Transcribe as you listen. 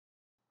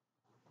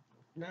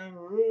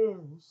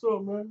What's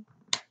up, man?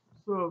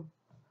 What's up?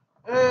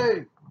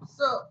 Hey,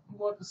 what's up? You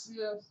want to see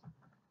us?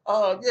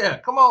 Yeah,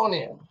 come on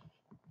in.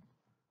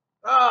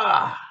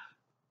 Ah,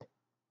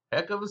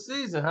 heck of a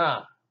season,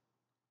 huh?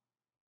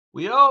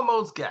 We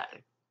almost got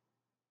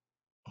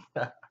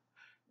it.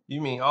 You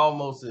mean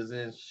almost as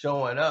in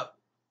showing up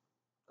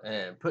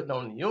and putting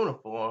on the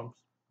uniforms?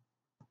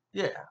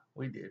 Yeah,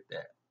 we did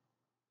that.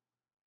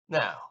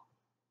 Now,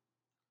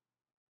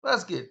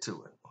 let's get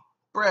to it.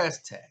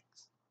 Brass tacks.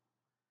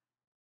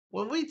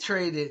 When we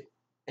traded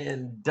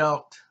and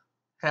dumped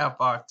half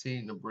our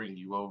team to bring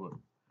you over,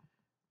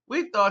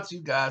 we thought you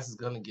guys was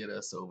gonna get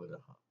us over the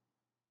hump.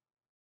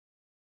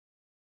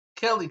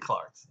 Kelly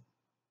Clarkson.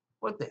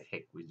 What the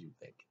heck was you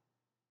thinking?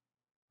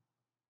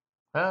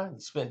 Huh? You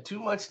spent too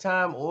much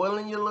time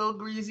oiling your little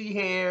greasy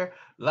hair,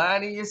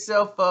 lining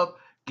yourself up,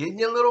 getting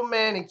your little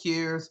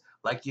manicures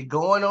like you're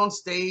going on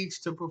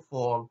stage to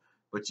perform,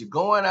 but you're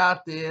going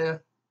out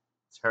there,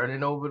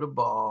 turning over the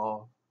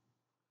ball,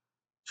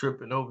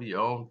 tripping over your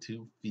own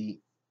 2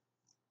 feet.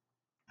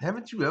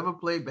 Haven't you ever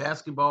played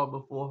basketball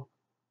before?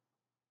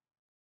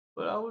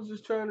 But I was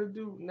just trying to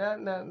do not.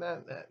 I don't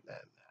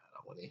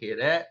want to hear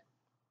that.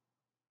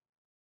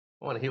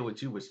 I want to hear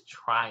what you was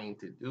trying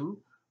to do.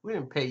 We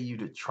didn't pay you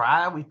to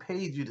try. We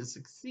paid you to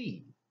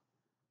succeed.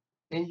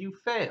 And you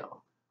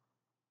failed.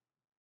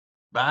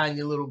 Buying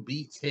your little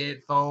Beats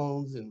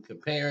headphones and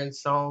comparing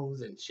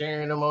songs and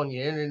sharing them on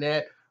your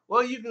internet.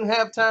 Well, you can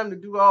have time to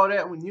do all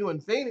that when you in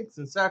Phoenix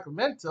and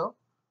Sacramento.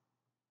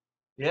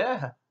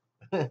 Yeah.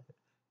 Yeah,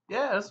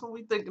 that's what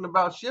we thinking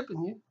about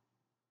shipping you.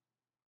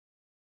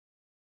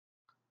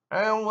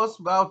 And what's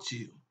about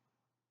you,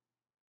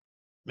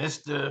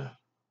 Mr.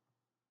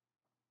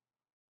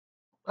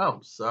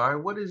 I'm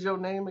sorry, what is your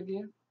name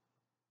again?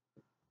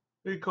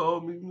 They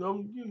call me,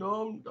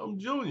 I'm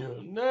Junior,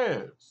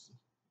 Nance.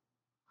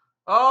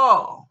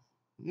 Oh,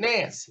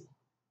 Nancy.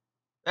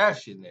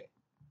 That's your name.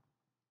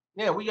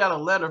 Yeah, we got a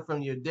letter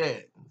from your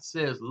dad. It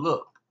says,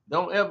 look,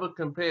 don't ever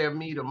compare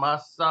me to my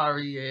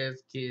sorry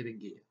ass kid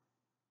again.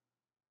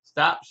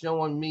 Stop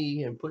showing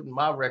me and putting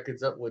my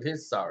records up with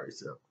his sorry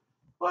self.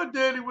 My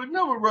daddy would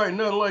never write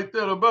nothing like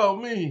that about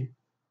me.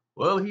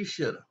 Well, he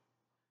should have,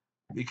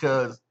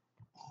 because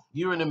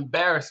you're an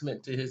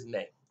embarrassment to his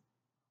name.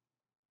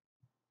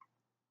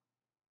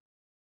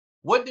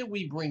 What did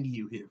we bring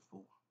you here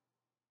for?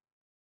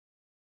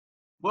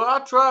 Well, I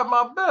tried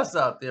my best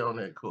out there on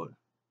that court.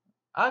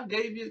 I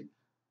did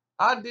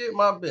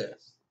my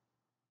best.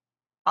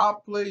 I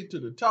played to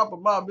the top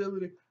of my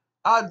ability.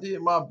 I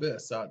did my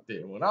best out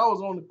there. When I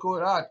was on the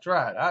court, I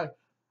tried.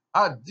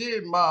 I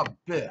did my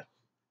best.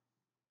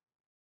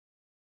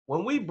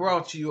 When we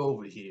brought you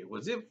over here,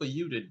 was it for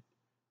you to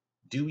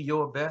do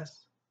your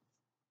best?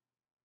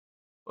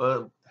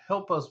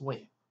 Help us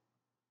win.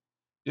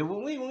 And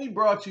when we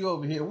brought you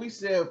over here, we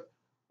said,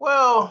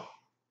 well,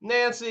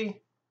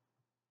 Nancy,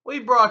 we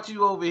brought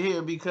you over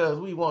here because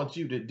we want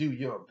you to do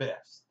your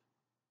best.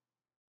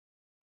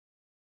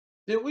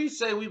 Did we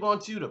say we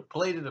want you to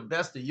play to the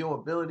best of your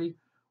ability?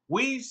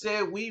 We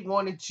said we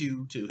wanted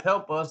you to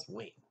help us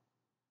win.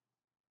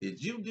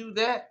 Did you do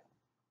that?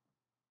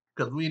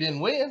 Because we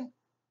didn't win.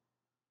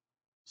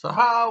 So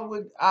how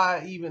would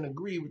I even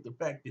agree with the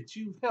fact that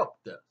you've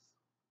helped us?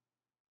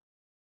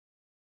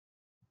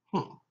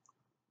 Hmm.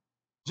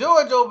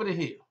 George over the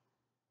hill.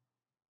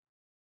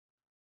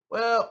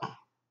 Well,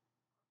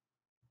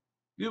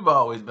 you've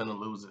always been a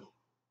loser.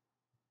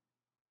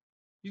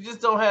 You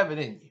just don't have it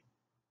in you.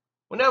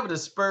 Whenever the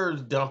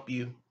Spurs dump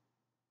you,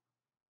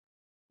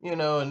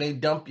 and they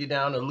dump you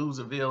down to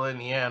Loserville,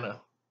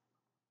 Indiana,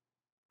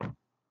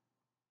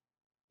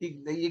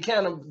 you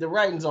kind of, the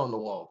writing's on the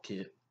wall,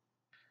 kid.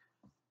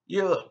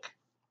 Look,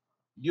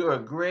 you're a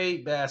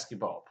great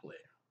basketball player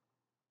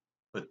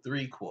for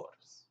 3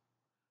 quarters.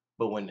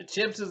 But when the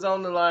chips is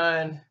on the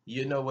line,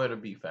 you know where to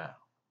be found.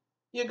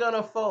 You're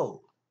gonna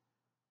fold.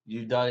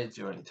 You've done it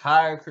your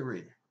entire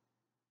career.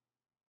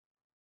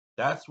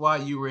 That's why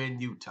you were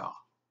in Utah.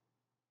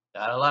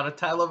 Got a lot of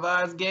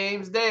televised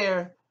games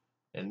there.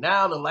 And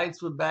now the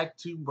lights were back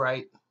too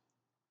bright.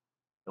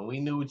 And we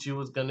knew what you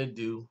was gonna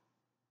do.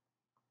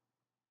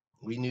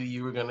 We knew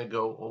you were gonna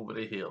go over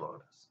the hill on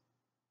us.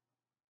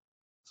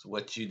 It's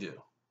what you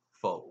do.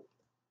 Fold.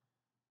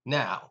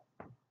 Now,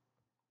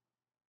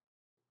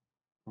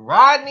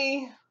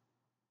 Rodney,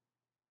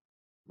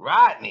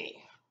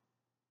 Rodney,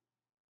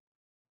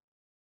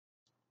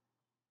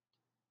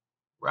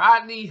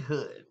 Rodney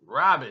Hood,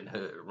 Robin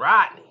Hood,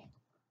 Rodney.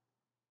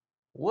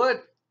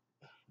 What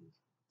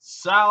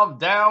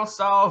south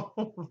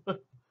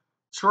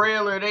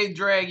trailer they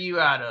drag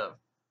you out of?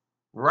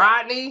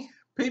 Rodney?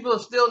 People are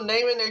still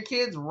naming their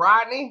kids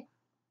Rodney?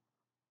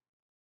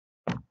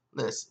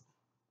 Listen,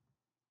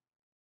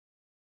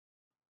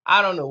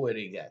 I don't know where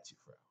they got you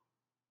from.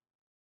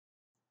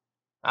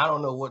 I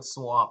don't know what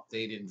swamp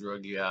they didn't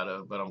drug you out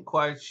of, but I'm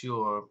quite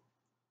sure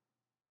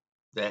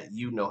that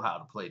you know how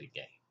to play the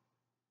game.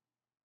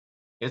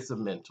 It's a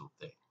mental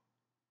thing.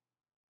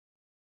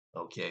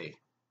 Okay?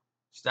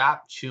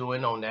 Stop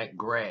chewing on that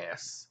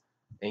grass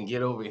and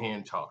get over here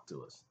and talk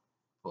to us.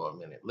 for a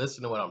minute.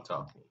 Listen to what I'm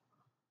talking.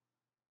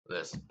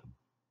 Listen.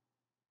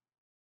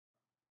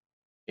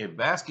 If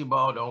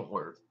basketball don't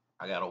work,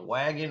 I got a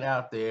wagon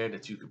out there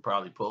that you could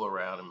probably pull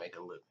around and make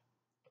a living.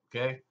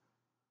 Okay?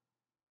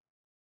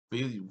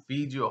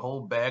 Feed you a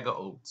whole bag of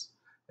oats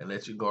and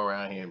let you go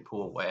around here and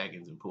pull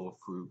wagons and pull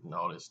fruit and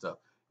all this stuff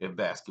if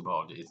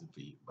basketball isn't for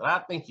you. But I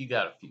think you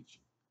got a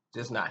future.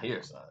 Just not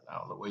here, son. I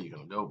don't know where you're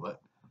gonna go,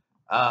 but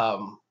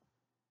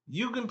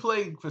you can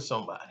play for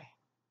somebody.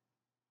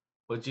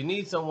 But you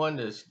need someone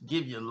to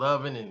give you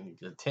loving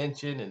and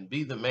attention and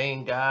be the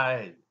main guy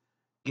and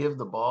give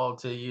the ball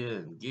to you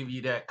and give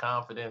you that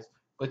confidence.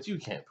 But you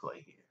can't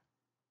play here.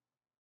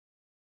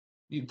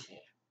 You can't.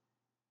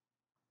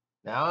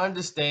 Now I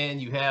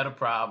understand you had a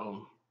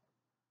problem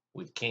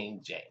with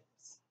King James,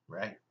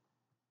 right?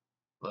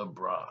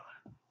 LeBron.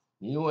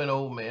 You and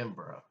old man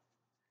bro.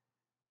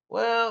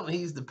 Well,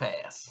 he's the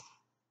past.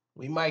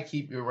 We might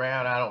keep you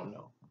around, I don't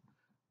know.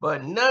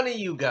 But none of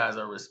you guys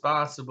are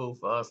responsible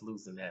for us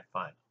losing that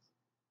final.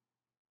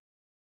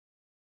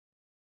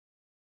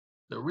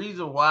 The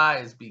reason why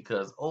is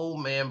because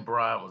old man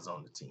Brian was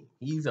on the team.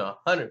 He's 100%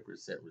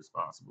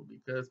 responsible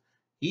because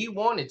he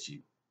wanted you.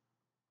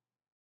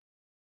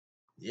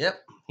 Yep,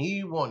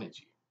 he wanted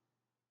you.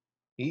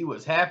 He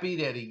was happy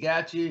that he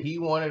got you. He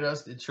wanted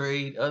us to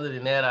trade. Other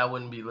than that, I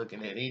wouldn't be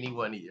looking at any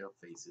one of your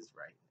faces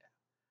right now.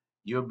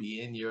 You'll be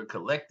in your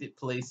collected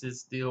places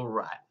still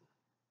rotting.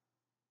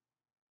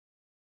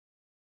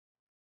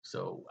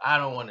 So I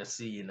don't want to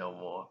see you no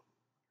more.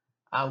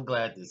 I'm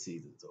glad the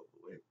season's over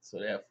with. So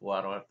therefore,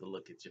 I don't have to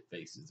look at your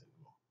faces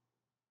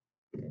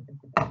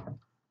anymore.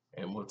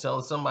 And we'll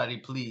tell somebody,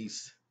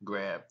 please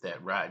grab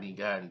that Rodney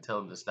guy and tell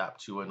him to stop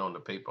chewing on the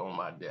paper on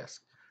my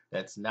desk.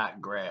 That's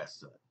not grass,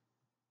 son.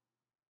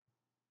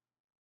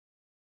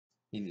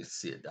 He needs to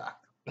see a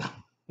doctor.